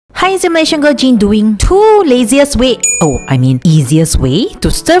Hi, it's Malaysian girl Jean doing easiest way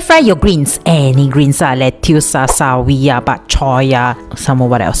to stir fry your greens. Any greens lettuce sawi bak choy some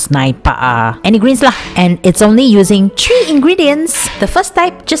what else, naipa any greens lah. And it's only using 3 ingredients. The first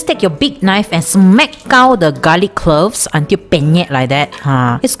type, just take your big knife and smack out the garlic cloves until penyet like that.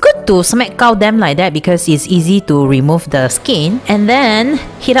 It's good to smack out them like that because it's easy to remove the skin. And then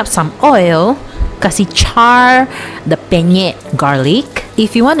heat up some oil. Kasih char the penyet garlic.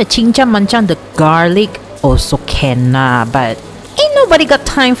 If you want to cincang-mancang the garlic, also can but ain't nobody got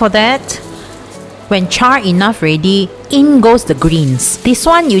time for that. When char enough ready, in goes the greens. This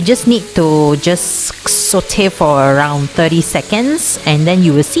one you just need to just saute for around 30 seconds and then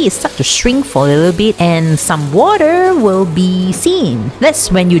you will see it start to shrink for a little bit and some water will be seen. That's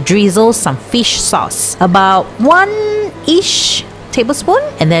when you drizzle some fish sauce, about 1-ish tablespoon,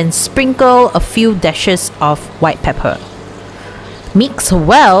 and then sprinkle a few dashes of white pepper. Mix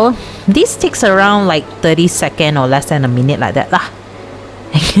well. This takes around like 30 seconds or less than a minute like that lah.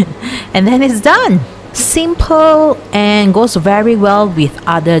 And then it's done. Simple and goes very well with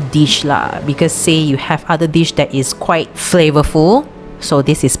other dish lah, because say you have other dish that is quite flavorful, so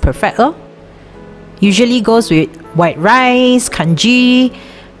this is perfect lah. Usually goes with white rice, kanji,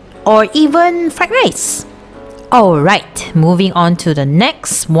 or even fried rice. Alright, moving on to the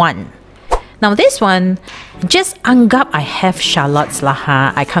next one. Now this one, just anggap I have shallots lah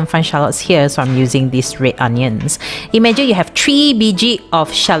ha. I can't find shallots here, so I'm using these red onions. Imagine you have 3 biji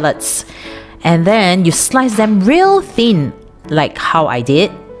of shallots and then you slice them real thin like how I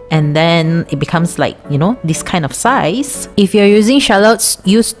did. And then it becomes like, you know, this kind of size. If you're using shallots,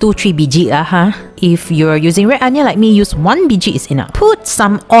 use 2-3 biji lah ha. If you're using red onion like me, use 1 biji is enough. Put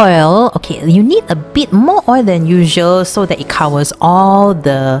some oil. Okay, you need a bit more oil than usual so that it covers all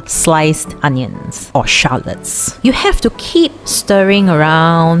the sliced onions or shallots. You have to keep stirring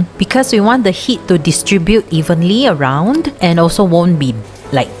around because we want the heat to distribute evenly around and also won't be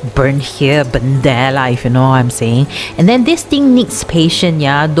like burn here, burn there lah, if you know what I'm saying. And then this thing needs patience,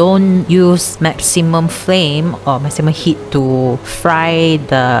 yeah. Don't use maximum flame or maximum heat to fry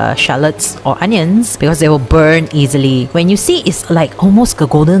the shallots or onions because they will burn easily. When you see it's like almost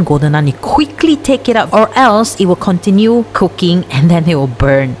golden and you quickly take it out, or else it will continue cooking and then it will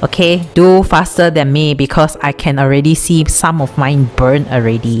burn. Okay, do faster than me because I can already see some of mine burn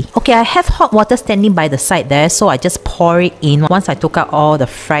already. Okay, I have hot water standing by the side there, so I just pour it in once I took out all the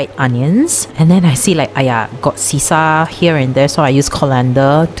fried onions. And then I see like got sisa here and there, so I use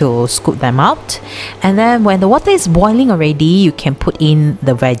colander to scoop them out. And then when the water is boiling already, you can put in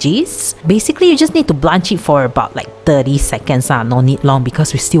the veggies. Basically you just need to blanch it for about like 30 seconds, no need long,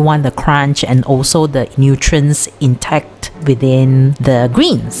 because we still want the crunch and also the nutrients intact within the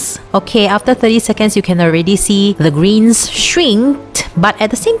greens. Okay, after 30 seconds you can already see the greens shrinked, but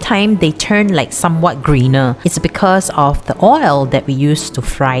at the same time they turn like somewhat greener. It's because of the oil that we used to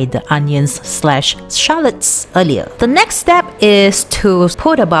fry the onions / shallots earlier. The next step is to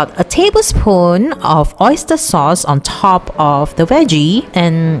put about a tablespoon of oyster sauce on top of the veggie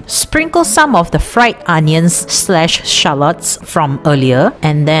and sprinkle some of the fried onions / shallots from earlier,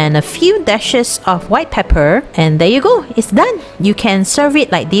 and then a few dashes of white pepper, and there you go, it's done. You can serve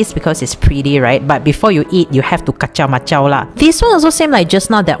it like this because it's pretty, right? But before you eat, you have to kacau macau lah. This one also same like just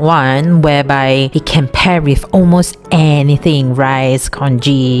now that one, whereby it can pair with almost anything, rice,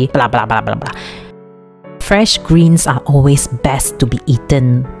 congee, blah blah blah blah blah. Fresh greens are always best to be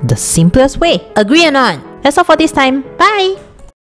eaten the simplest way. Agree or not? That's all for this time. Bye!